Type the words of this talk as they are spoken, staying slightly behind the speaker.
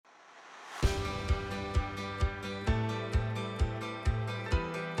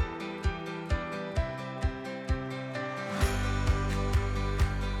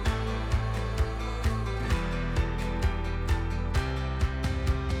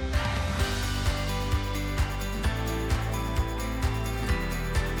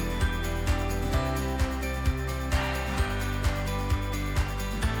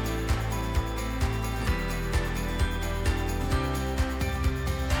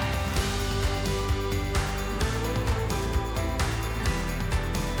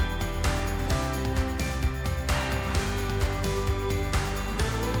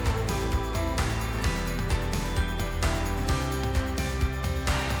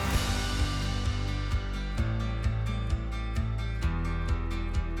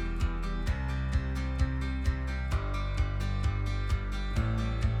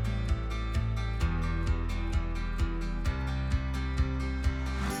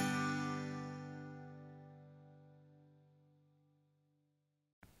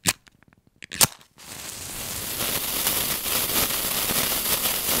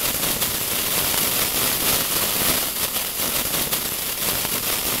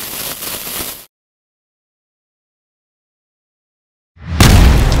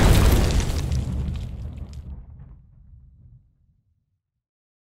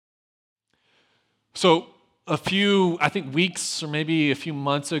So a few, I think weeks or maybe a few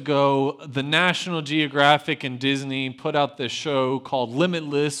months ago, the National Geographic and Disney put out this show called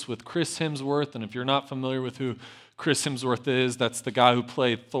Limitless with Chris Hemsworth. And if you're not familiar with who Chris Hemsworth is, that's the guy who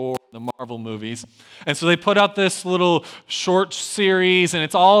played Thor in the Marvel movies. And so they put out this little short series, and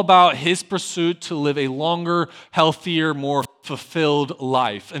it's all about his pursuit to live a longer, healthier, more fulfilled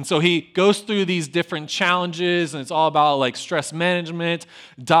life. And so he goes through these different challenges, and it's all about like stress management,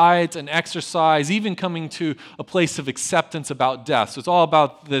 diet, and exercise, even coming to a place of acceptance about death. So it's all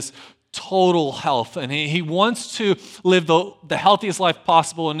about this total health, and he wants to live the healthiest life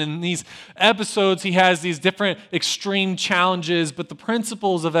possible. And in these episodes, he has these different extreme challenges, but the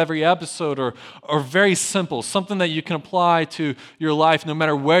principles of every episode are very simple, something that you can apply to your life no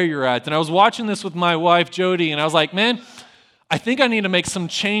matter where you're at. And I was watching this with my wife, Jody, and I was like, man, I think I need to make some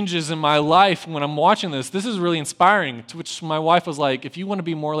changes in my life when I'm watching this. This is really inspiring, to which my wife was like, if you want to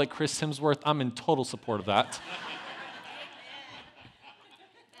be more like Chris Hemsworth, I'm in total support of that.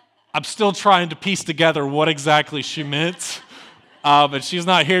 I'm still trying to piece together what exactly she meant, but she's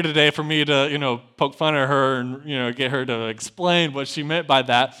not here today for me to, poke fun at her and, get her to explain what she meant by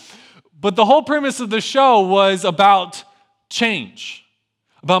that. But the whole premise of the show was about change,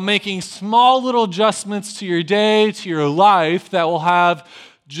 about making small little adjustments to your day, to your life that will have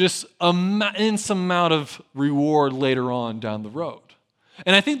just an immense amount of reward later on down the road.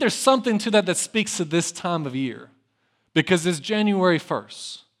 And I think there's something to that speaks to this time of year, because it's January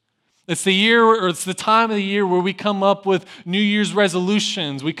 1st. It's the time of the year where we come up with New Year's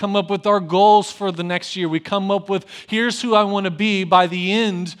resolutions. We come up with our goals for the next year. We come up with, here's who I want to be by the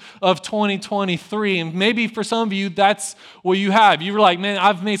end of 2023. And maybe for some of you, that's what you have. You were like, man,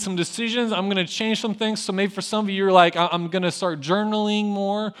 I've made some decisions. I'm going to change some things. So maybe for some of you, you're like, I'm going to start journaling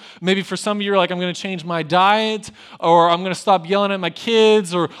more. Maybe for some of you, you're like, I'm going to change my diet, or I'm going to stop yelling at my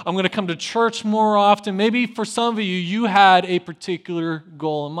kids, or I'm going to come to church more often. Maybe for some of you, you had a particular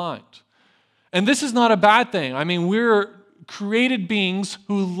goal in mind. And this is not a bad thing. I mean, we're created beings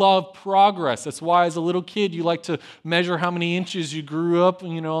who love progress. That's why as a little kid, you like to measure how many inches you grew up,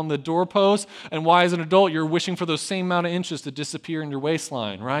 on the doorpost, and why as an adult, you're wishing for those same amount of inches to disappear in your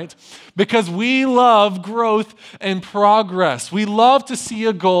waistline, right? Because we love growth and progress. We love to see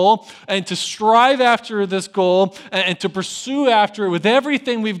a goal and to strive after this goal and to pursue after it with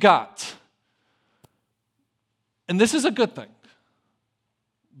everything we've got. And this is a good thing.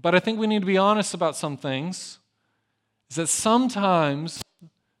 But I think we need to be honest about some things, is that sometimes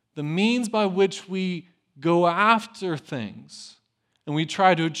the means by which we go after things and we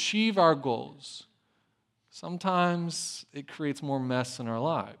try to achieve our goals, sometimes it creates more mess in our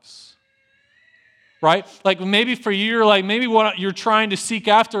lives. Right? Like maybe for you, maybe what you're trying to seek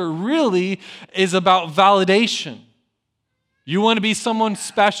after really is about validation. You want to be someone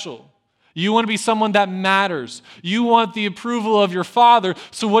special. You want to be someone that matters. You want the approval of your father.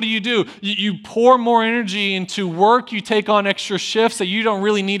 So what do? You pour more energy into work. You take on extra shifts that you don't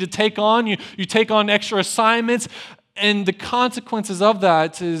really need to take on. You take on extra assignments. And the consequences of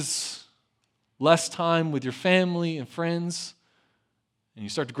that is less time with your family and friends. And you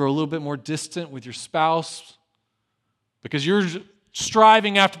start to grow a little bit more distant with your spouse because you're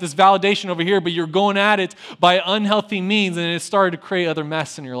striving after this validation over here, but you're going at it by unhealthy means, and it's started to create other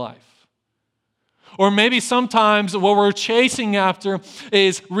mess in your life. Or maybe sometimes what we're chasing after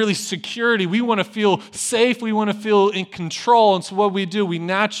is really security. We want to feel safe. We want to feel in control. And so what we do, we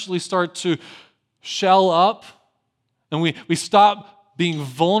naturally start to shell up, and we stop being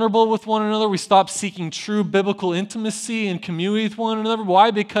vulnerable with one another. We stop seeking true biblical intimacy and community with one another.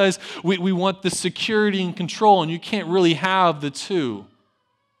 Why? Because we want the security and control, and you can't really have the two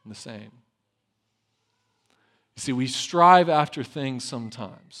the same. You see, we strive after things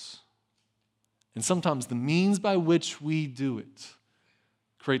sometimes. And sometimes the means by which we do it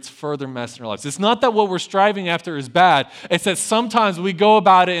creates further mess in our lives. It's not that what we're striving after is bad. It's that sometimes we go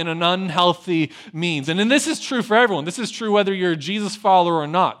about it in an unhealthy means. And then this is true for everyone. This is true whether you're a Jesus follower or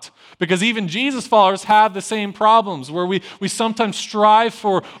not. Because even Jesus followers have the same problems where we sometimes strive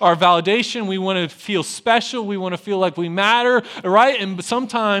for our validation. We want to feel special. We want to feel like we matter, right? And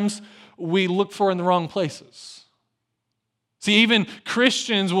sometimes we look for it in the wrong places. See, even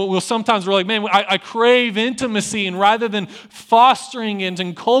Christians will sometimes we're like, man, I crave intimacy, and rather than fostering it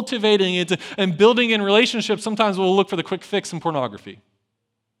and cultivating it and building in relationships, sometimes we'll look for the quick fix in pornography.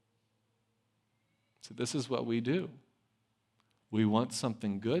 So this is what we do. We want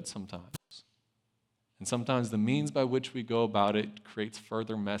something good sometimes. And sometimes the means by which we go about it creates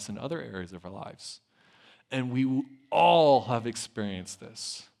further mess in other areas of our lives. And we all have experienced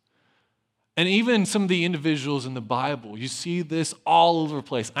this. And even some of the individuals in the Bible, you see this all over the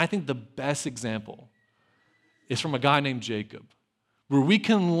place. I think the best example is from a guy named Jacob, where we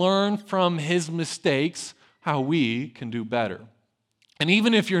can learn from his mistakes how we can do better. And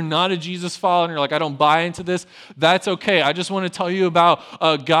even if you're not a Jesus follower and you're like, I don't buy into this, that's okay. I just want to tell you about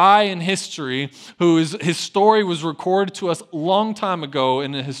a guy in history his story was recorded to us a long time ago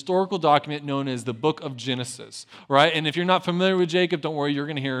in a historical document known as the Book of Genesis, right? And if you're not familiar with Jacob, don't worry, you're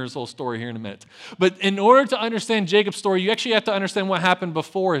going to hear his whole story here in a minute. But in order to understand Jacob's story, you actually have to understand what happened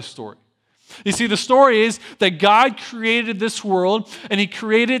before his story. You see, the story is that God created this world, and he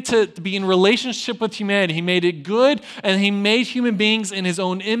created it to be in relationship with humanity. He made it good, and he made human beings in his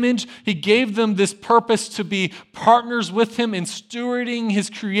own image. He gave them this purpose to be partners with him in stewarding his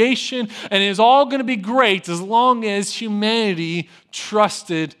creation, and it was all going to be great as long as humanity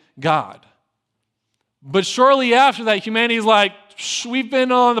trusted God. But shortly after that, humanity is like, we've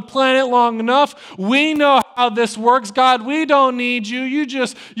been on the planet long enough. We know how this works. God, we don't need you.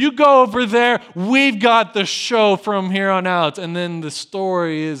 You go over there. We've got the show from here on out. And then the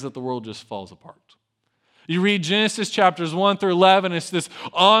story is that the world just falls apart. You read Genesis chapters 1 through 11, it's this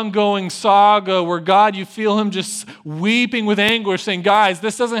ongoing saga where God, you feel him just weeping with anguish, saying, guys,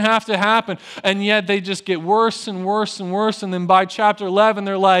 this doesn't have to happen. And yet they just get worse and worse and worse. And then by chapter 11,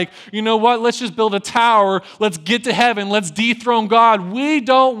 they're like, you know what? Let's just build a tower. Let's get to heaven. Let's dethrone God. We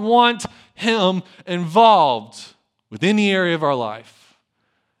don't want him involved with any area of our life.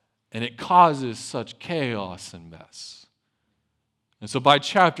 And it causes such chaos and mess. And so by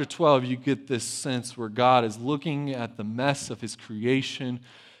chapter 12, you get this sense where God is looking at the mess of his creation,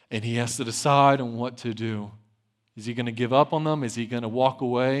 and he has to decide on what to do. Is he going to give up on them? Is he going to walk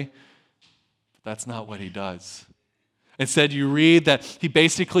away? But that's not what he does. Instead, you read that he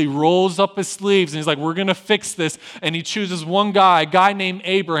basically rolls up his sleeves and he's like, we're going to fix this. And he chooses one guy, a guy named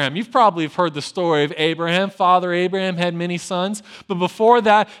Abraham. You've probably heard the story of Abraham. Father Abraham had many sons. But before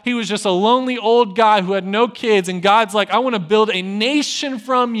that, he was just a lonely old guy who had no kids. And God's like, I want to build a nation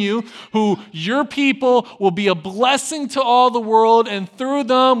from you who your people will be a blessing to all the world. And through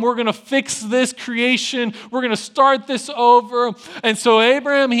them, we're going to fix this creation. We're going to start this over. And so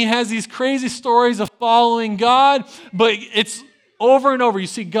Abraham, he has these crazy stories of following God, but it's over and over. You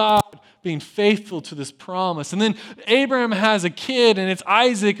see God being faithful to this promise. And then Abraham has a kid, and it's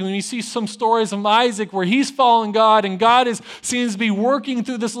Isaac. And you see some stories of Isaac where he's following God, and God seems to be working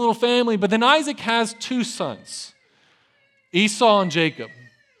through this little family. But then Isaac has two sons, Esau and Jacob.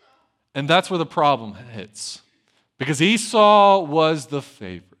 And that's where the problem hits. Because Esau was the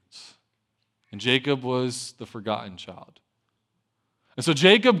favorite, and Jacob was the forgotten child. And so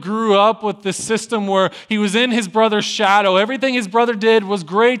Jacob grew up with this system where he was in his brother's shadow. Everything his brother did was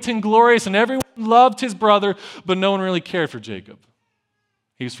great and glorious, and everyone loved his brother, but no one really cared for Jacob.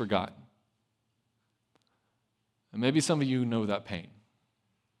 He was forgotten. And maybe some of you know that pain,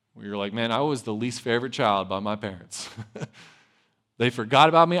 where you're like, man, I was the least favorite child by my parents. They forgot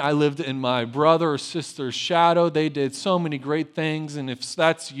about me. I lived in my brother or sister's shadow. They did so many great things, and if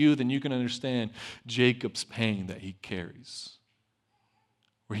that's you, then you can understand Jacob's pain that he carries,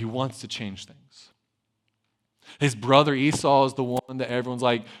 where he wants to change things. His brother Esau is the one that everyone's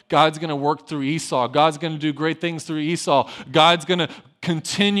like, God's going to work through Esau. God's going to do great things through Esau. God's going to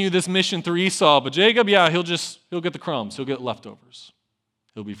continue this mission through Esau. But Jacob, yeah, he'll get the crumbs. He'll get leftovers.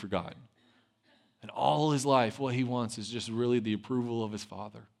 He'll be forgotten. And all his life, what he wants is just really the approval of his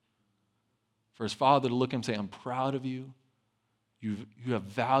father. For his father to look at him and say, I'm proud of you. You have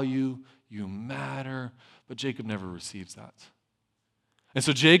value. You matter. But Jacob never receives that. And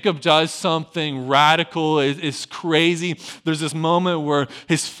so Jacob does something radical. It's crazy. There's this moment where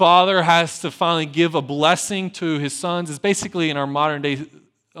his father has to finally give a blessing to his sons. It's basically in our modern day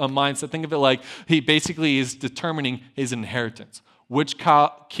mindset. Think of it like he basically is determining his inheritance. Which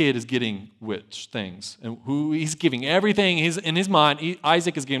kid is getting which things. And who he's giving everything. In his mind,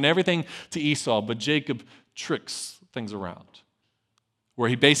 Isaac is giving everything to Esau, but Jacob tricks things around, where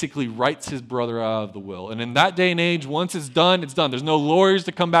he basically writes his brother out of the will. And in that day and age, once it's done, it's done. There's no lawyers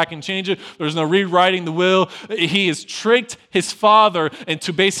to come back and change it. There's no rewriting the will. He has tricked his father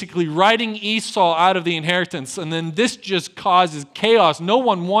into basically writing Esau out of the inheritance. And then this just causes chaos. No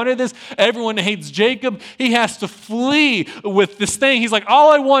one wanted this. Everyone hates Jacob. He has to flee with this thing. He's like,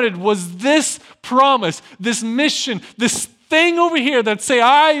 all I wanted was this promise, this mission, this thing over here that say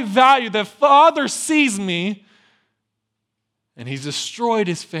I value, that Father sees me. And he's destroyed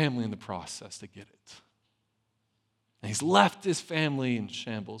his family in the process to get it. And he's left his family in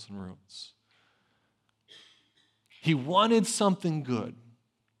shambles and ruins. He wanted something good,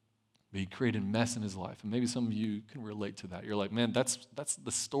 but he created mess in his life. And maybe some of you can relate to that. You're like, man, that's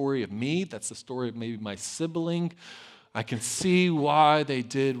the story of me. That's the story of maybe my sibling. I can see why they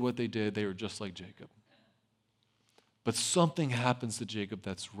did what they did. They were just like Jacob. But something happens to Jacob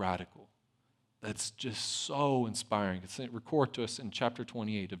that's radical, that's just so inspiring. It's recorded to us in chapter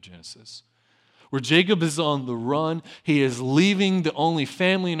 28 of Genesis, where Jacob is on the run. He is leaving the only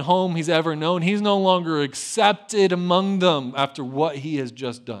family and home he's ever known. He's no longer accepted among them after what he has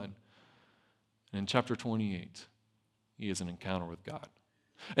just done. And in chapter 28, he has an encounter with God.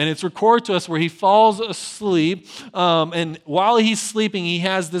 And it's recorded to us where he falls asleep, and while he's sleeping, he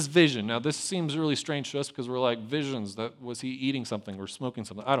has this vision. Now, this seems really strange to us because we're like, visions, that was he eating something or smoking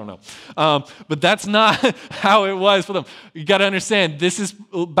something? I don't know. But that's not how it was for them. You got to understand, this is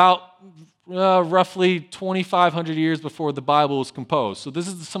about roughly 2,500 years before the Bible was composed. So this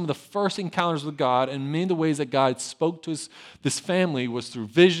is some of the first encounters with God, and many of the ways that God spoke to this family was through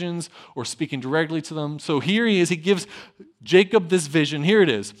visions or speaking directly to them. So here he is. He gives Jacob this vision. Here it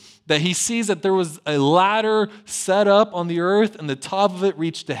is, that he sees that there was a ladder set up on the earth, and the top of it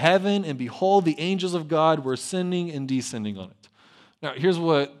reached to heaven, and behold, the angels of God were ascending and descending on it. Now, here's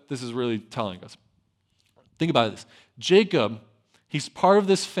what this is really telling us. Think about this. Jacob, he's part of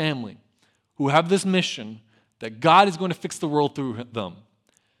this family who have this mission that God is going to fix the world through them.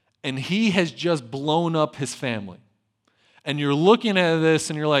 And he has just blown up his family. And you're looking at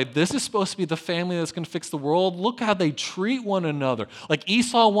this and you're like, this is supposed to be the family that's going to fix the world? Look how they treat one another. Like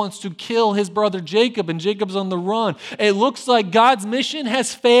Esau wants to kill his brother Jacob, and Jacob's on the run. It looks like God's mission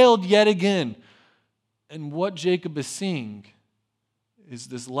has failed yet again. And what Jacob is seeing is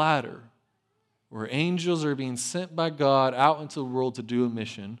this ladder where angels are being sent by God out into the world to do a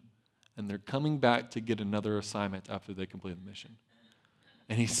mission, and they're coming back to get another assignment after they complete the mission.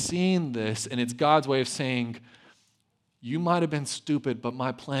 And he's seeing this, and it's God's way of saying, you might have been stupid, but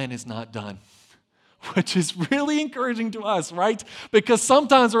my plan is not done. Which is really encouraging to us, right? Because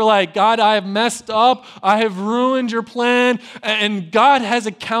sometimes we're like, God, I have messed up. I have ruined your plan. And God has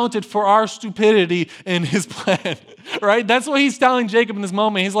accounted for our stupidity in his plan, right? That's what he's telling Jacob in this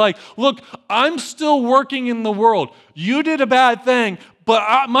moment. He's like, look, I'm still working in the world. You did a bad thing,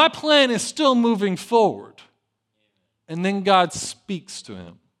 but my plan is still moving forward. And then God speaks to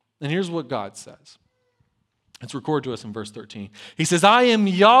him. And here's what God says. It's recorded to us in verse 13. He says, I am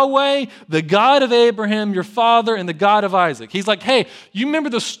Yahweh, the God of Abraham, your father, and the God of Isaac. He's like, hey, you remember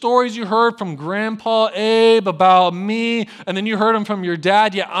the stories you heard from Grandpa Abe about me, and then you heard them from your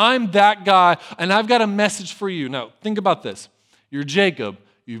dad? Yeah, I'm that guy, and I've got a message for you. Now, think about this. You're Jacob.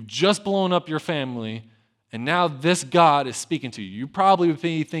 You've just blown up your family, and now this God is speaking to you. You probably would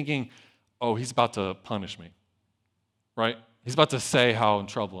be thinking, oh, he's about to punish me, right? He's about to say how in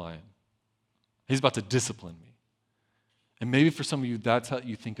trouble I am. He's about to discipline me. And maybe for some of you, that's how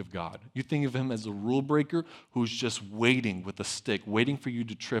you think of God. You think of him as a rule breaker who's just waiting with a stick, waiting for you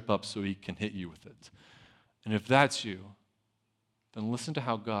to trip up so he can hit you with it. And if that's you, then listen to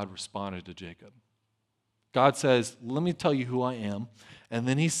how God responded to Jacob. God says, let me tell you who I am. And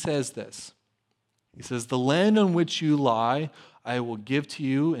then he says this. He says, the land on which you lie, I will give to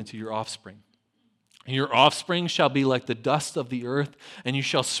you and to your offspring. And your offspring shall be like the dust of the earth, and you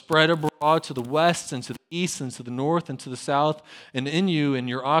shall spread abroad to the west and to the east and to the north and to the south. And in you and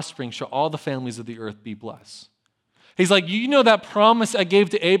your offspring shall all the families of the earth be blessed. He's like, you know that promise I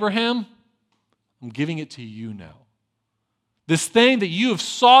gave to Abraham? I'm giving it to you now. This thing that you have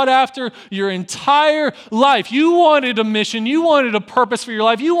sought after your entire life. You wanted a mission. You wanted a purpose for your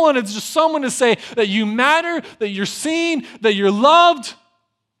life. You wanted just someone to say that you matter, that you're seen, that you're loved.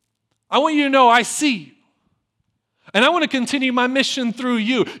 I want you to know I see you. And I want to continue my mission through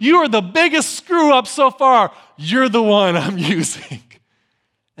you. You are the biggest screw up so far. You're the one I'm using.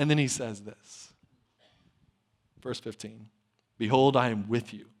 And then he says this. Verse 15. Behold, I am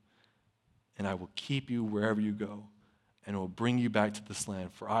with you, and I will keep you wherever you go, and will bring you back to this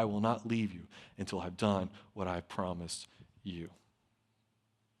land, for I will not leave you until I've done what I promised you.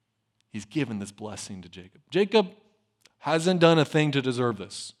 He's given this blessing to Jacob. Jacob hasn't done a thing to deserve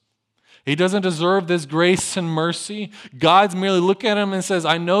this. He doesn't deserve this grace and mercy. God's merely looking at him and says,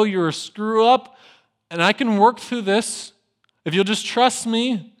 I know you're a screw up, and I can work through this. If you'll just trust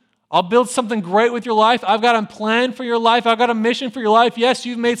me, I'll build something great with your life. I've got a plan for your life. I've got a mission for your life. Yes,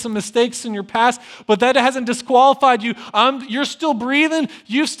 you've made some mistakes in your past, but that hasn't disqualified you. You're still breathing.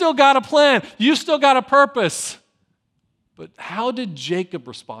 You've still got a plan. You've still got a purpose. But how did Jacob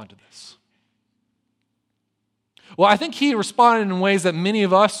respond to this? Well, I think he responded in ways that many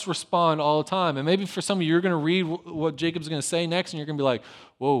of us respond all the time. And maybe for some of you, you're going to read what Jacob's going to say next, and you're going to be like,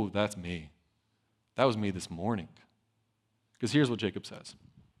 whoa, that's me. That was me this morning. Because here's what Jacob says.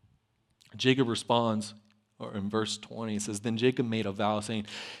 Jacob responds, or in verse 20, it says, then Jacob made a vow saying,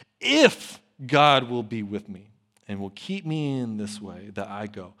 if God will be with me and will keep me in this way that I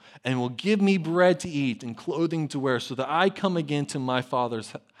go, and will give me bread to eat and clothing to wear, so that I come again to my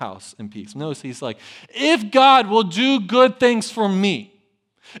Father's house in peace. Notice he's like, if God will do good things for me,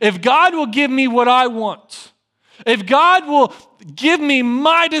 if God will give me what I want, if God will give me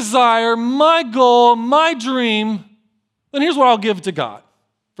my desire, my goal, my dream, then here's what I'll give to God.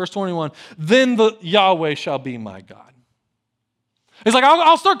 Verse 21, then the Yahweh shall be my God. It's like,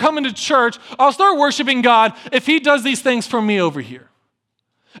 I'll start coming to church, I'll start worshiping God if he does these things for me over here.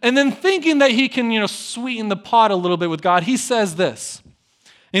 And then thinking that he can, sweeten the pot a little bit with God, he says this.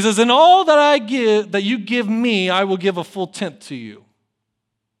 He says, in all that I give, that you give me, I will give a full tenth to you.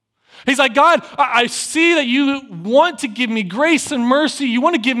 He's like, God, I see that you want to give me grace and mercy. You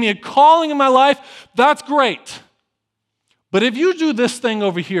want to give me a calling in my life. That's great. But if you do this thing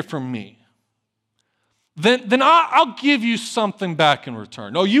over here for me, then I'll give you something back in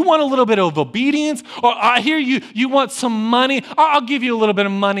return. Oh, you want a little bit of obedience? Or I hear you want some money. I'll give you a little bit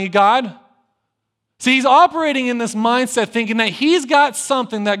of money, God. See, he's operating in this mindset thinking that he's got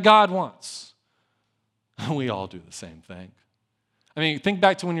something that God wants. We all do the same thing. I mean, think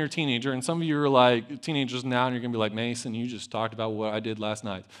back to when you were a teenager, and some of you are like teenagers now, and you're going to be like, Mason, you just talked about what I did last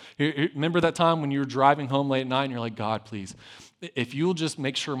night. Remember that time when you were driving home late at night, and you're like, God, please, if you'll just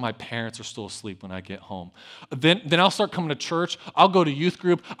make sure my parents are still asleep when I get home, then I'll start coming to church, I'll go to youth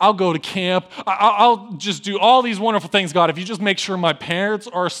group, I'll go to camp, I'll just do all these wonderful things, God, if you just make sure my parents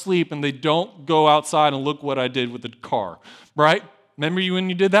are asleep and they don't go outside and look what I did with the car, right? Remember you when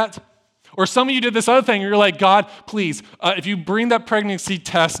you did that? Or some of you did this other thing, you're like, God, please, if you bring that pregnancy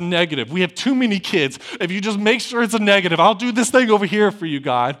test negative, we have too many kids. If you just make sure it's a negative, I'll do this thing over here for you,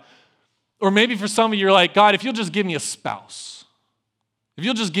 God. Or maybe for some of you, you're like, God, if you'll just give me a spouse, if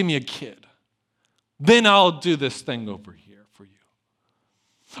you'll just give me a kid, then I'll do this thing over here for you.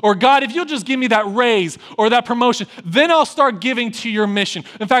 Or God, if you'll just give me that raise or that promotion, then I'll start giving to your mission.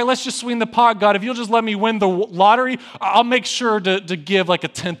 In fact, let's just swing the pot, God. If you'll just let me win the lottery, I'll make sure to give like a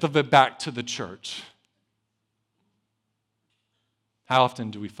tenth of it back to the church. How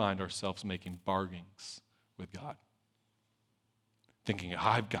often do we find ourselves making bargains with God? Thinking,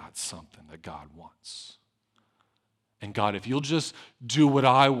 I've got something that God wants. And God, if you'll just do what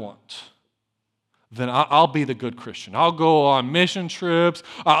I want, then I'll be the good Christian. I'll go on mission trips.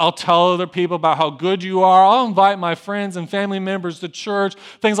 I'll tell other people about how good you are. I'll invite my friends and family members to church,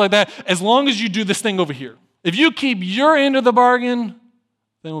 things like that, as long as you do this thing over here. If you keep your end of the bargain,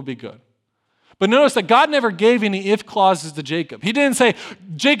 then we'll be good. But notice that God never gave any if clauses to Jacob. He didn't say,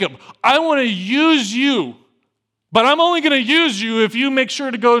 Jacob, I want to use you, but I'm only going to use you if you make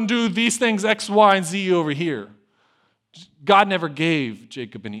sure to go and do these things X, Y, and Z over here. God never gave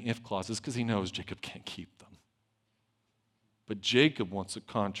Jacob any if clauses because he knows Jacob can't keep them. But Jacob wants a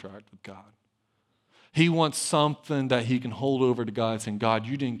contract with God. He wants something that he can hold over to God saying, God,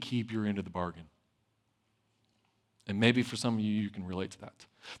 you didn't keep your end of the bargain. And maybe for some of you, you can relate to that.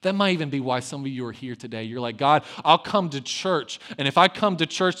 That might even be why some of you are here today. You're like, God, I'll come to church. And if I come to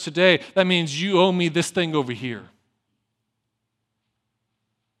church today, that means you owe me this thing over here.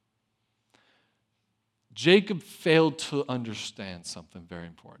 Jacob failed to understand something very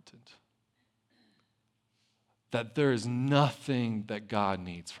important. That there is nothing that God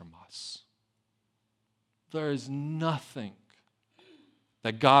needs from us. There is nothing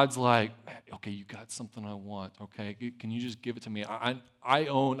that God's like, okay, you got something I want, okay? Can you just give it to me? I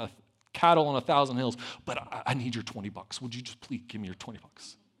own cattle on 1,000 hills, but I need your $20. Would you just please give me your $20?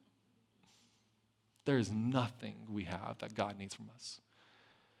 There is nothing we have that God needs from us.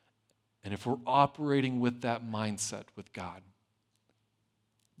 And if we're operating with that mindset with God,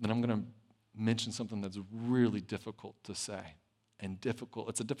 then I'm going to mention something that's really difficult to say and difficult.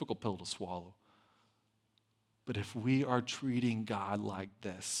 It's a difficult pill to swallow. But if we are treating God like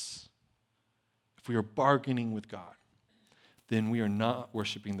this, if we are bargaining with God, then we are not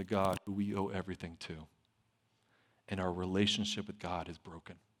worshiping the God who we owe everything to. And our relationship with God is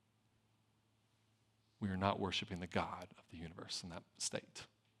broken. We are not worshiping the God of the universe in that state.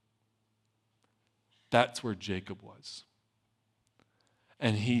 That's where Jacob was.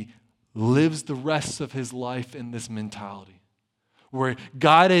 And he lives the rest of his life in this mentality where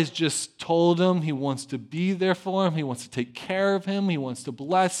God has just told him he wants to be there for him. He wants to take care of him. He wants to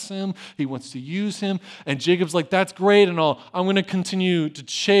bless him. He wants to use him. And Jacob's like, that's great and all. I'm going to continue to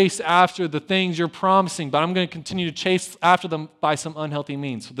chase after the things you're promising, but I'm going to continue to chase after them by some unhealthy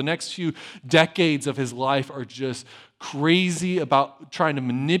means. So the next few decades of his life are just crazy about trying to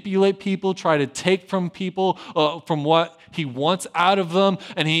manipulate people, try to take from people from what he wants out of them,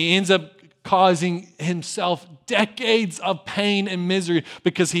 and he ends up causing himself decades of pain and misery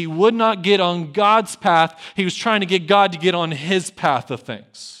because he would not get on God's path. He was trying to get God to get on his path of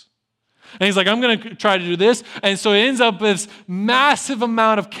things. And he's like, I'm going to try to do this. And so it ends up with this massive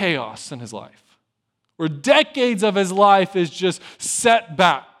amount of chaos in his life, where decades of his life is just set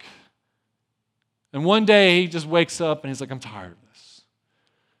back. And one day he just wakes up and he's like, I'm tired of this.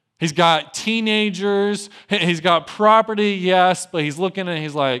 He's got teenagers, he's got property, yes, but he's looking and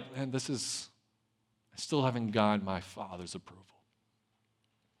he's like, man, I still haven't gotten my Father's approval.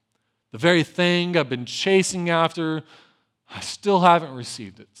 The very thing I've been chasing after, I still haven't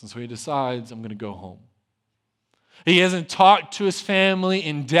received it. And so he decides, I'm going to go home. He hasn't talked to his family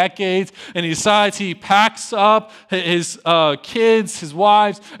in decades, and he decides he packs up his kids, his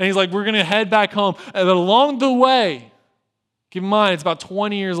wives, and he's like, we're going to head back home. And along the way, keep in mind, it's about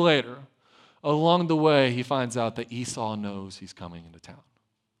 20 years later, along the way, he finds out that Esau knows he's coming into town.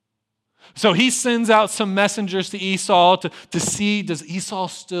 So he sends out some messengers to Esau to see, does Esau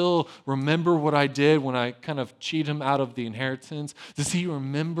still remember what I did when I kind of cheated him out of the inheritance? Does he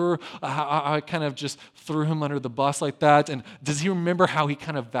remember how I kind of just threw him under the bus like that? And does he remember how he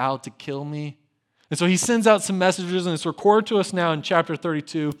kind of vowed to kill me? And so he sends out some messengers, and it's recorded to us now in chapter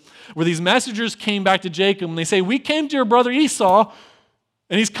 32, where these messengers came back to Jacob, and they say, we came to your brother Esau,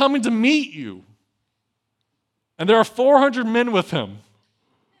 and he's coming to meet you. And there are 400 men with him.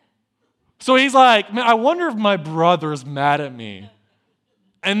 So he's like, man, I wonder if my brother's mad at me.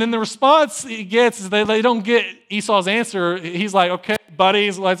 And then the response he gets is they don't get Esau's answer. He's like, okay,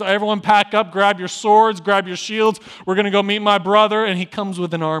 buddies, let's everyone pack up, grab your swords, grab your shields. We're going to go meet my brother. And he comes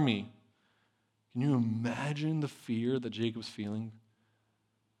with an army. Can you imagine the fear that Jacob's feeling?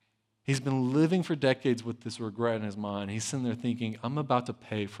 He's been living for decades with this regret in his mind. He's sitting there thinking, I'm about to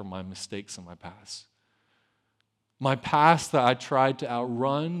pay for my mistakes in my past. My past that I tried to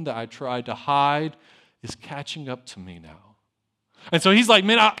outrun, that I tried to hide, is catching up to me now. And so he's like,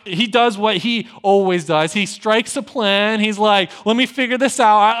 man, he does what he always does. He strikes a plan. He's like, let me figure this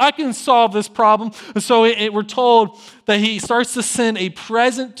out. I can solve this problem. And so we're told that he starts to send a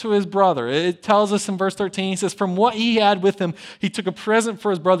present to his brother. It tells us in verse 13, he says, from what he had with him, he took a present for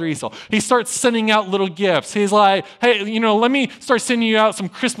his brother Esau. He starts sending out little gifts. He's like, hey, let me start sending you out some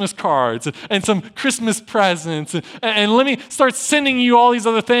Christmas cards and some Christmas presents. And let me start sending you all these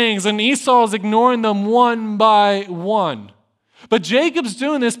other things. And Esau is ignoring them one by one. But Jacob's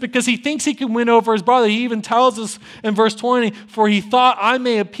doing this because he thinks he can win over his brother. He even tells us in verse 20, for he thought I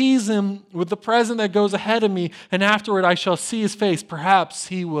may appease him with the present that goes ahead of me, and afterward I shall see his face. Perhaps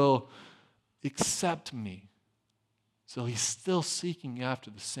he will accept me. So he's still seeking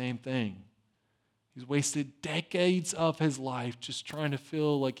after the same thing. He's wasted decades of his life just trying to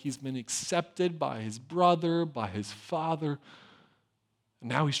feel like he's been accepted by his brother, by his father.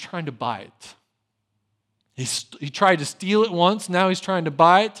 And now he's trying to buy it. He tried to steal it once, now he's trying to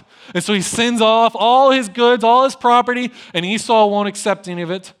buy it. And so he sends off all his goods, all his property, and Esau won't accept any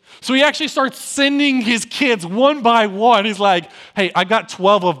of it. So he actually starts sending his kids one by one. He's like, hey, I got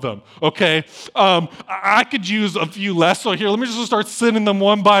 12 of them, okay? I could use a few less, so here, let me just start sending them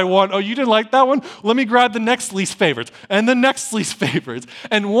one by one. Oh, you didn't like that one? Let me grab the next least favorites, and the next least favorites.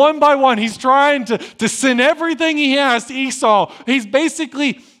 And one by one, he's trying to send everything he has to Esau. He's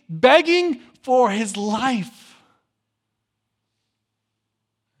basically begging for his life.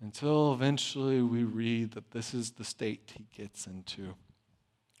 Until eventually we read that this is the state he gets into.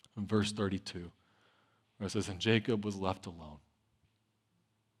 In verse 32, where it says, and Jacob was left alone.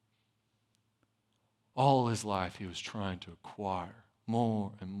 All his life he was trying to acquire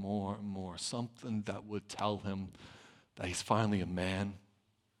more and more and more, something that would tell him that he's finally a man,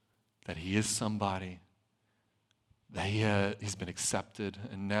 that he is somebody, that he's been accepted,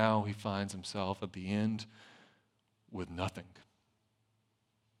 and now he finds himself at the end with nothing.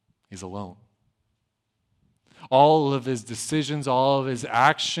 He's alone. All of his decisions, all of his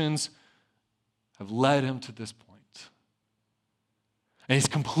actions have led him to this point. And he's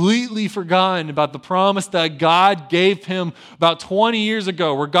completely forgotten about the promise that God gave him about 20 years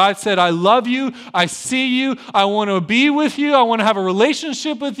ago, where God said, I love you, I see you, I want to be with you, I want to have a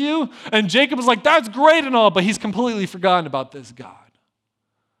relationship with you. And Jacob is like, that's great and all, but he's completely forgotten about this God.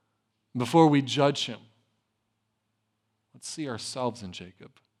 Before we judge him, let's see ourselves in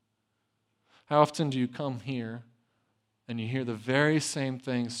Jacob. How often do you come here and you hear the very same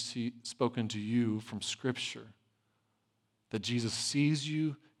things spoken to you from Scripture? That Jesus sees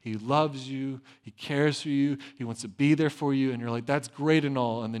you, he loves you, he cares for you, he wants to be there for you, and you're like, that's great and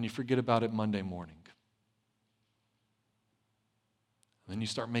all, and then you forget about it Monday morning. And then you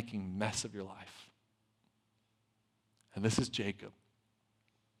start making a mess of your life. And this is Jacob.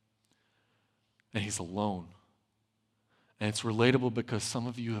 and he's alone. And it's relatable because some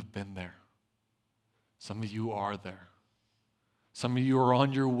of you have been there. Some of you are there. Some of you are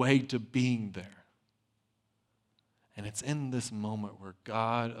on your way to being there. And it's in this moment where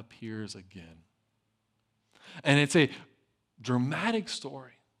God appears again. And it's a dramatic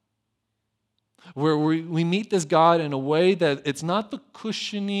story where we meet this God in a way that it's not the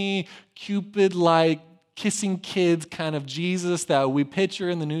cushiony, Cupid-like, kissing kids kind of Jesus that we picture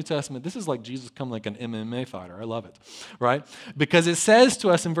in the New Testament. This is like Jesus come like an MMA fighter. I love it, right? Because it says to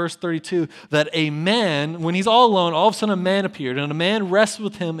us in verse 32 that a man, when he's all alone, all of a sudden a man appeared, and a man rests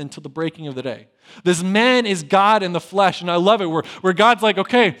with him until the breaking of the day. This man is God in the flesh, and I love it, where God's like,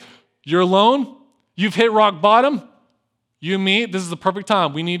 okay, you're alone, you've hit rock bottom, you and me, this is the perfect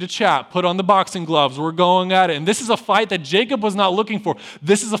time. We need to chat. Put on the boxing gloves. We're going at it. And this is a fight that Jacob was not looking for.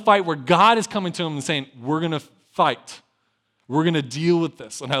 This is a fight where God is coming to him and saying, we're going to fight. We're going to deal with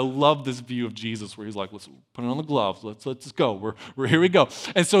this. And I love this view of Jesus where he's like, let's put on the gloves. Let's go. We're here we go.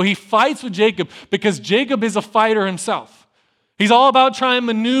 And so he fights with Jacob because Jacob is a fighter himself. He's all about trying to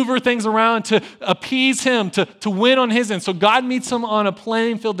maneuver things around to appease him, to win on his end. So God meets him on a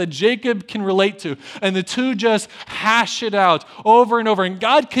playing field that Jacob can relate to. And the two just hash it out over and over. And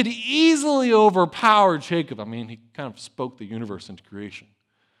God could easily overpower Jacob. I mean, he kind of spoke the universe into creation.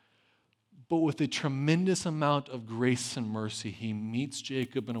 But with a tremendous amount of grace and mercy, he meets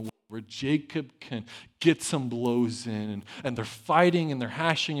Jacob in a way where Jacob can get some blows in. And they're fighting and they're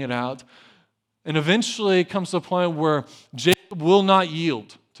hashing it out. And eventually it comes to a point where Jacob will not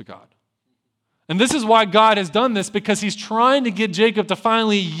yield to God. And this is why God has done this, because he's trying to get Jacob to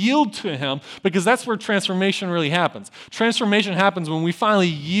finally yield to him, because that's where transformation really happens. Transformation happens when we finally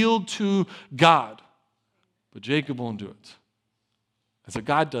yield to God. But Jacob won't do it. And so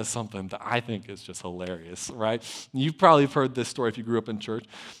God does something that I think is just hilarious, right? You've probably heard this story if you grew up in church.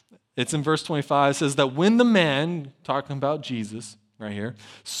 It's in verse 25. It says that when the man, talking about Jesus, right here,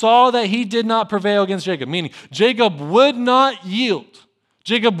 saw that he did not prevail against Jacob, meaning Jacob would not yield.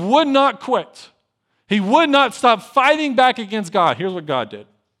 Jacob would not quit. He would not stop fighting back against God. Here's what God did.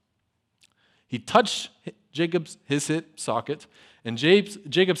 He touched his hip socket, and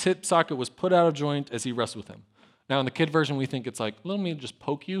Jacob's hip socket was put out of joint as he wrestled with him. Now, in the kid version, we think it's like, let me just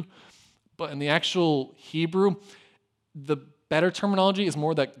poke you. But in the actual Hebrew, the better terminology is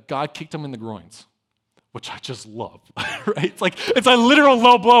more that God kicked him in the groins, which I just love, right? It's a literal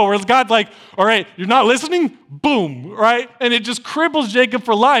low blow where God's like, all right, you're not listening? Boom, right? And it just cripples Jacob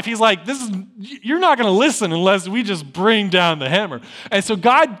for life. He's like, you're not going to listen unless we just bring down the hammer. And so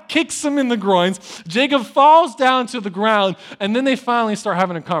God kicks him in the groins. Jacob falls down to the ground, and then they finally start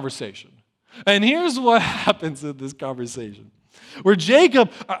having a conversation. And here's what happens in this conversation. Where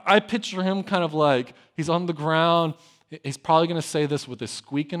Jacob, I picture him kind of like, he's on the ground. He's probably going to say this with a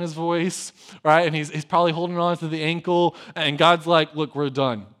squeak in his voice, right? And he's probably holding on to the ankle. And God's like, look, we're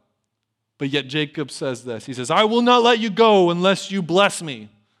done. But yet Jacob says this. He says, I will not let you go unless you bless me.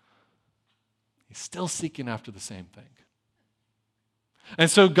 He's still seeking after the same thing. And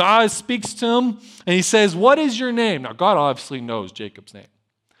so God speaks to him, and he says, what is your name? Now, God obviously knows Jacob's name.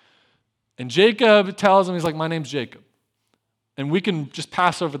 And Jacob tells him, he's like, my name's Jacob. And we can just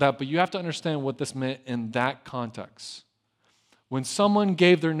pass over that, but you have to understand what this meant in that context. When someone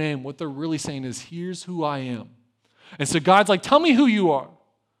gave their name, what they're really saying is, here's who I am. And so God's like, tell me who you are.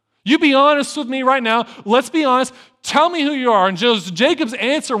 You be honest with me right now. Let's be honest. Tell me who you are. And Jacob's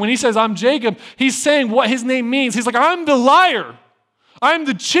answer, when he says, I'm Jacob, he's saying what his name means. He's like, I'm the liar. I'm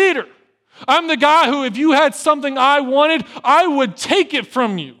the cheater. I'm the guy who, if you had something I wanted, I would take it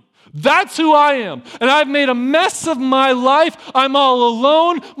from you. That's who I am. And I've made a mess of my life. I'm all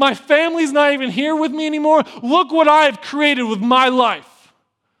alone. My family's not even here with me anymore. Look what I've created with my life.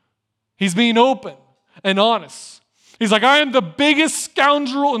 He's being open and honest. He's like, I am the biggest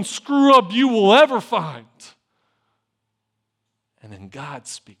scoundrel and screw up you will ever find. And then God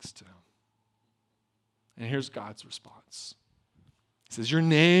speaks to him. And here's God's response. He says, your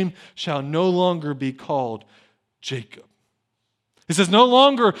name shall no longer be called Jacob. He says, no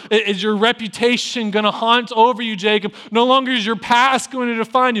longer is your reputation going to haunt over you, Jacob. No longer is your past going to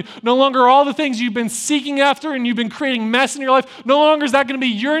define you. No longer all the things you've been seeking after and you've been creating mess in your life. No longer is that going to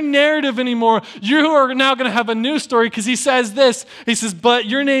be your narrative anymore. You are now going to have a new story, because he says this. He says, but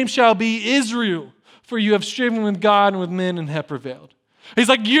your name shall be Israel, for you have striven with God and with men and have prevailed. He's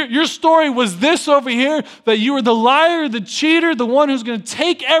like, your story was this over here, that you were the liar, the cheater, the one who's going to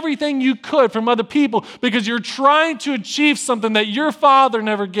take everything you could from other people because you're trying to achieve something that your father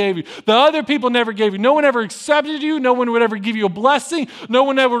never gave you, the other people never gave you. No one ever accepted you. No one would ever give you a blessing. No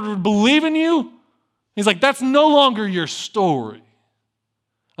one ever would believe in you. He's like, that's no longer your story.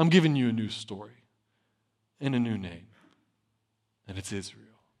 I'm giving you a new story. and a new name, and it's Israel.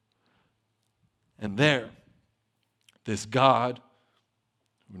 And there, this God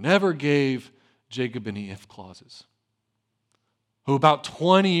who never gave Jacob any if clauses, who about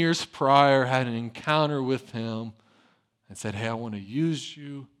 20 years prior had an encounter with him and said, hey, I want to use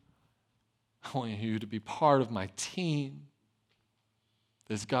you. I want you to be part of my team.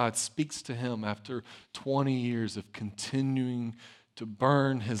 This God speaks to him after 20 years of continuing to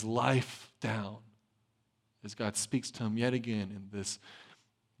burn his life down. As God speaks to him yet again in this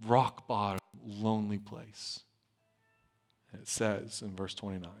rock bottom, lonely place. And it says in verse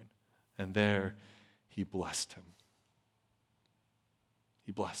 29, and there he blessed him.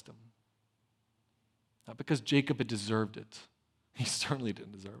 He blessed him. Not because Jacob had deserved it. He certainly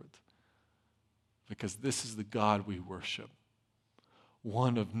didn't deserve it. Because this is the God we worship.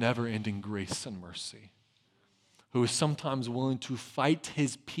 One of never-ending grace and mercy, who is sometimes willing to fight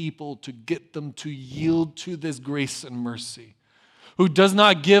his people to get them to yield to this grace and mercy, who does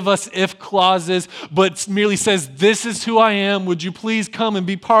not give us if clauses, but merely says, this is who I am. Would you please come and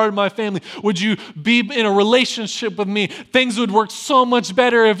be part of my family? Would you be in a relationship with me? Things would work so much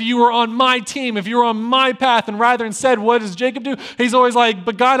better if you were on my team, if you were on my path. And rather instead, what does Jacob do? He's always like,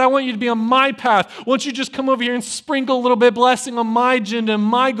 but God, I want you to be on my path. Won't you just come over here and sprinkle a little bit of blessing on my agenda and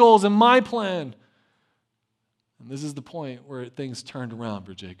my goals and my plan? And this is the point where things turned around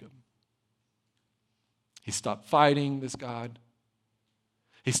for Jacob. He stopped fighting this God.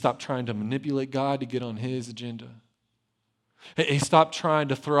 He stopped trying to manipulate God to get on his agenda. He stopped trying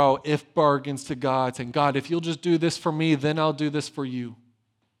to throw if bargains to God, saying, God, if you'll just do this for me, then I'll do this for you.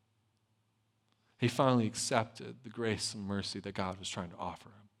 He finally accepted the grace and mercy that God was trying to offer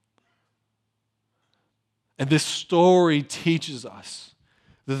him. And this story teaches us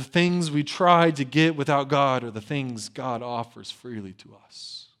that the things we try to get without God are the things God offers freely to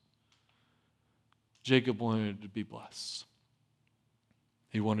us. Jacob wanted to be blessed.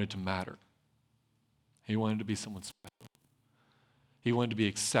 He wanted to matter. He wanted to be someone special. He wanted to be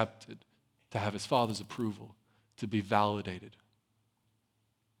accepted, to have his father's approval, to be validated.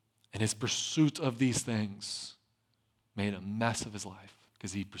 And his pursuit of these things made a mess of his life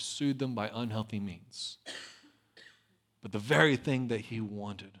because he pursued them by unhealthy means. But the very thing that he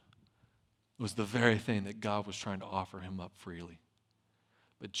wanted was the very thing that God was trying to offer him up freely.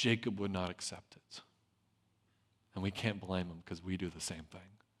 But Jacob would not accept it. And we can't blame him because we do the same thing.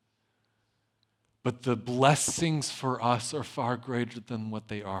 But the blessings for us are far greater than what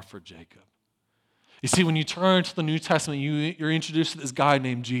they are for Jacob. You see, when you turn to the New Testament, you're introduced to this guy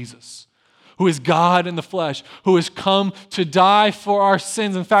named Jesus, who is God in the flesh, who has come to die for our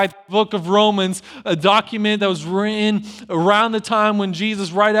sins. In fact, the book of Romans, a document that was written around the time when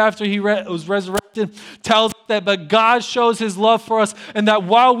Jesus, right after he was resurrected, tells us that but God shows his love for us, and that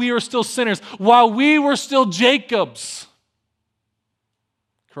while we were still sinners, while we were still Jacobs,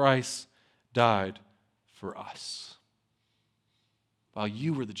 Christ died for us. While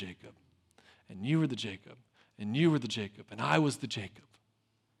you were the Jacob, and you were the Jacob, and you were the Jacob, and I was the Jacob,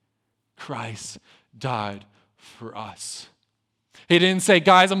 Christ died for us. He didn't say,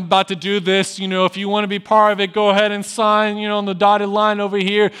 guys, I'm about to do this. If you want to be part of it, go ahead and sign, on the dotted line over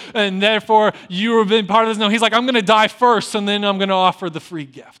here. And therefore, you have been part of this. No, he's like, I'm going to die first, and then I'm going to offer the free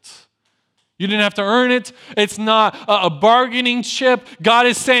gift. You didn't have to earn it. It's not a bargaining chip. God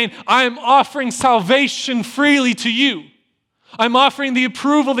is saying, I am offering salvation freely to you. I'm offering the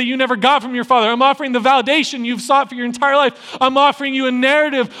approval that you never got from your father. I'm offering the validation you've sought for your entire life. I'm offering you a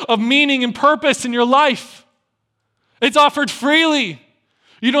narrative of meaning and purpose in your life. It's offered freely.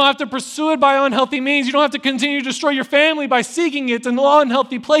 You don't have to pursue it by unhealthy means. You don't have to continue to destroy your family by seeking it in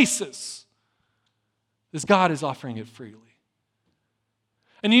unhealthy places. This God is offering it freely.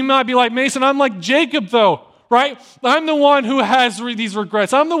 And you might be like, Mason, I'm like Jacob though, right? I'm the one who has these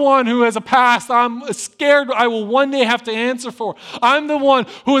regrets. I'm the one who has a past I'm scared I will one day have to answer for. I'm the one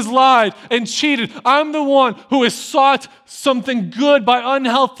who has lied and cheated. I'm the one who has sought something good by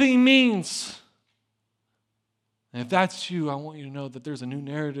unhealthy means. And if that's you, I want you to know that there's a new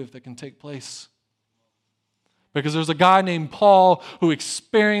narrative that can take place. Because there's a guy named Paul who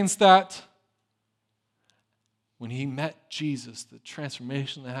experienced that. When he met Jesus, the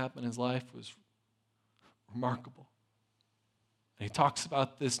transformation that happened in his life was remarkable. And he talks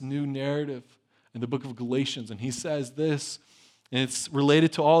about this new narrative in the book of Galatians, and he says this, and it's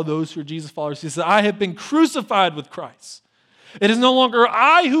related to all those who are Jesus followers. He says, I have been crucified with Christ. It is no longer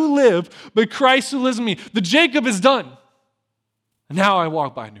I who live, but Christ who lives in me. The Jacob is done. And now I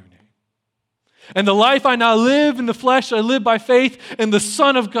walk by a new name. And the life I now live in the flesh, I live by faith in the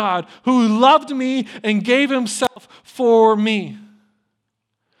Son of God, who loved me and gave himself for me.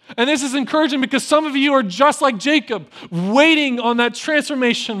 And this is encouraging because some of you are just like Jacob, waiting on that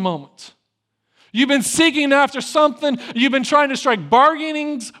transformation moment. You've been seeking after something. You've been trying to strike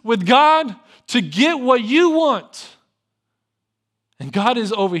bargainings with God to get what you want. And God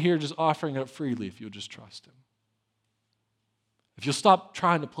is over here just offering it freely if you'll just trust Him. If you'll stop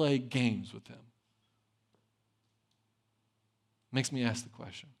trying to play games with Him. Makes me ask the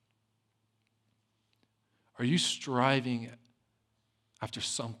question, are you striving after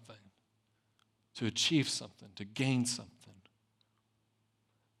something, to achieve something, to gain something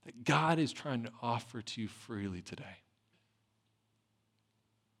that God is trying to offer to you freely today?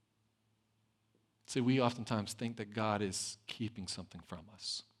 See, we oftentimes think that God is keeping something from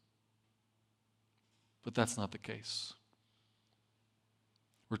us, but that's not the case.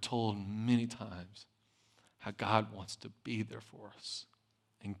 We're told many times how God wants to be there for us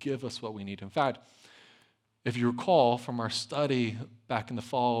and give us what we need. In fact, if you recall from our study back in the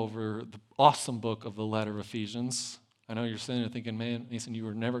fall over the awesome book of the letter of Ephesians, I know you're sitting there thinking, man, Nathan,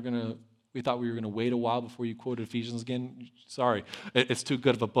 we thought we were going to wait a while before you quoted Ephesians again. Sorry, it's too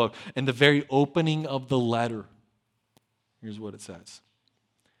good of a book. In the very opening of the letter, here's what it says.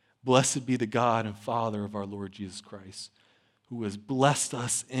 Blessed be the God and Father of our Lord Jesus Christ, who has blessed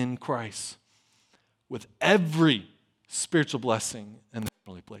us in Christ with every spiritual blessing in the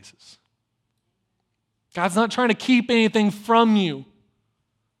heavenly places. God's not trying to keep anything from you.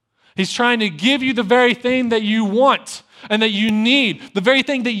 He's trying to give you the very thing that you want and that you need, the very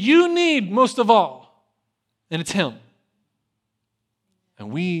thing that you need most of all, and it's Him.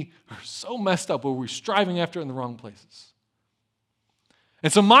 And we are so messed up where we're striving after it in the wrong places.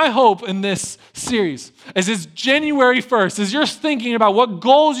 And so my hope in this series is it's January 1st, as you're thinking about what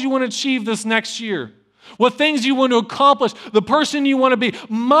goals you want to achieve this next year, what things you want to accomplish, the person you want to be.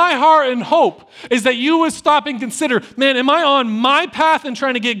 My heart and hope is that you would stop and consider, man, am I on my path and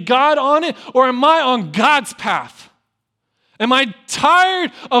trying to get God on it, or am I on God's path? Am I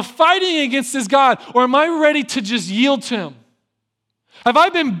tired of fighting against this God, or am I ready to just yield to Him? Have I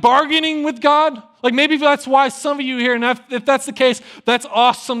been bargaining with God? Like maybe that's why some of you here, and if that's the case, that's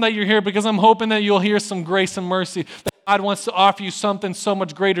awesome that you're here, because I'm hoping that you'll hear some grace and mercy, that God wants to offer you something so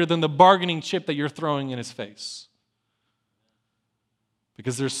much greater than the bargaining chip that you're throwing in His face.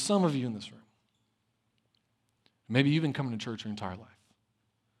 Because there's some of you in this room. Maybe you've been coming to church your entire life.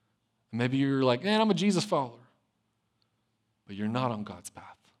 And maybe you're like, man, I'm a Jesus follower. But you're not on God's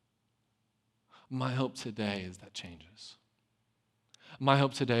path. My hope today is that changes. My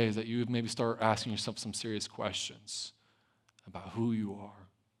hope today is that you would maybe start asking yourself some serious questions about who you are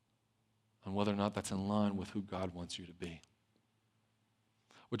and whether or not that's in line with who God wants you to be.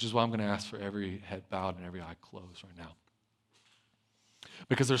 Which is why I'm going to ask for every head bowed and every eye closed right now.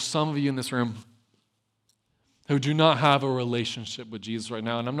 Because there's some of you in this room who do not have a relationship with Jesus right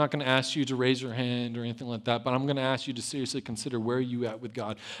now. And I'm not going to ask you to raise your hand or anything like that, but I'm going to ask you to seriously consider where you at with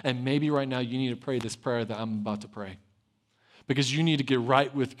God. And maybe right now you need to pray this prayer that I'm about to pray. Because you need to get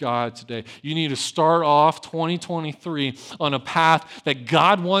right with God today. You need to start off 2023 on a path that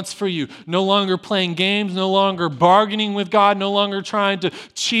God wants for you. No longer playing games, no longer bargaining with God, no longer trying to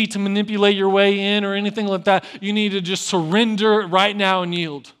cheat, to manipulate your way in or anything like that. You need to just surrender right now and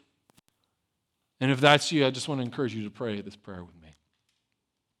yield. And if that's you, I just want to encourage you to pray this prayer with me.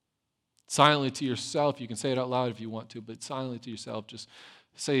 Silently to yourself. You can say it out loud if you want to, but silently to yourself, just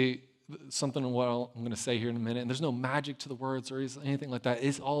say something of what I'm going to say here in a minute. And there's no magic to the words or anything like that.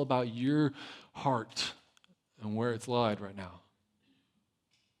 It's all about your heart and where it's lied right now.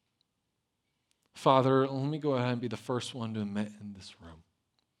 Father, let me go ahead and be the first one to admit in this room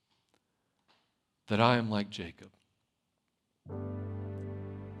that I am like Jacob.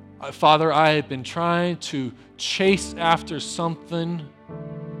 Father, I have been trying to chase after something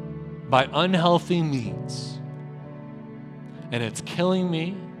by unhealthy means. And it's killing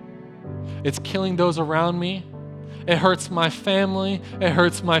me. It's killing those around me. It hurts my family. It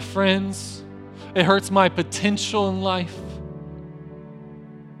hurts my friends. It hurts my potential in life.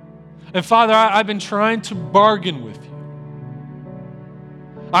 And Father, I've been trying to bargain with you.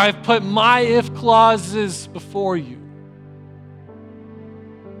 I've put my if clauses before you.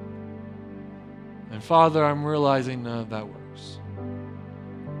 And Father, I'm realizing none of that works.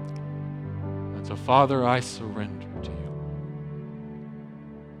 And so Father, I surrender to you.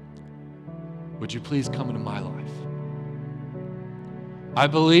 Would you please come into my life? I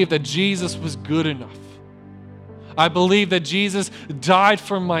believe that Jesus was good enough. I believe that Jesus died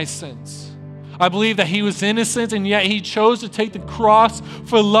for my sins. I believe that He was innocent and yet He chose to take the cross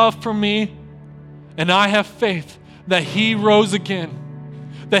for love for me. And I have faith that He rose again,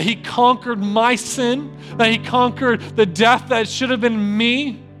 that He conquered my sin, that He conquered the death that should have been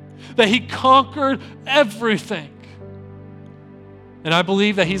me, that he conquered everything. And I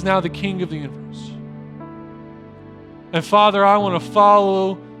believe that he's now the King of the universe. And Father, I want to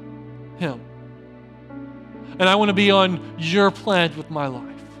follow him. And I want to be on your plan with my life.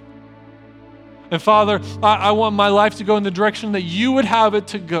 And Father, I want my life to go in the direction that you would have it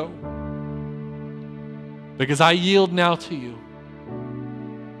to go. Because I yield now to you.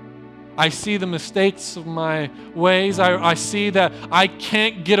 I see the mistakes of my ways. I see that I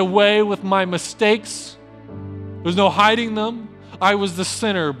can't get away with my mistakes. There's no hiding them. I was the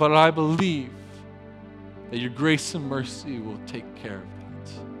sinner, but I believe that your grace and mercy will take care of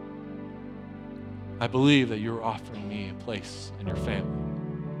that. I believe that you're offering me a place in your family.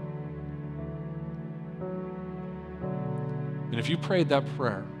 And if you prayed that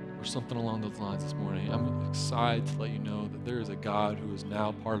prayer or something along those lines this morning, I'm excited to let you know that there is a God who is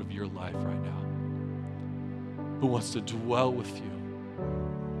now part of your life right now, who wants to dwell with you,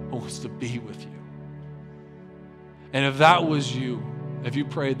 who wants to be with you. And if that was you, if you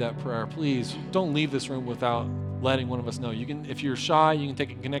prayed that prayer, please don't leave this room without letting one of us know. You can, if you're shy, you can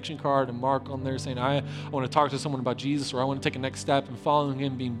take a connection card and mark on there saying, I want to talk to someone about Jesus, or I want to take a next step in following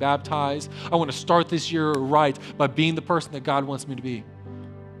him, being baptized. I want to start this year right by being the person that God wants me to be.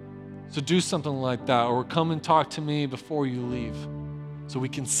 So do something like that, or come and talk to me before you leave so we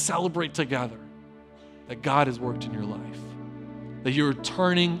can celebrate together that God has worked in your life, that you're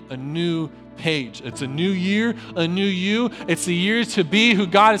turning a new page. It's a new year, a new you. It's the year to be who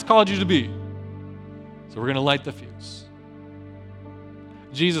God has called you to be. So we're going to light the fuse.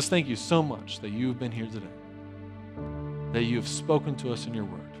 Jesus, thank you so much that you've been here today, that you have spoken to us in your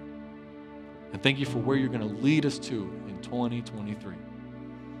word. And thank you for where you're going to lead us to in 2023.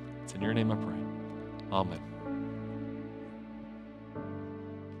 It's in your name I pray. Amen.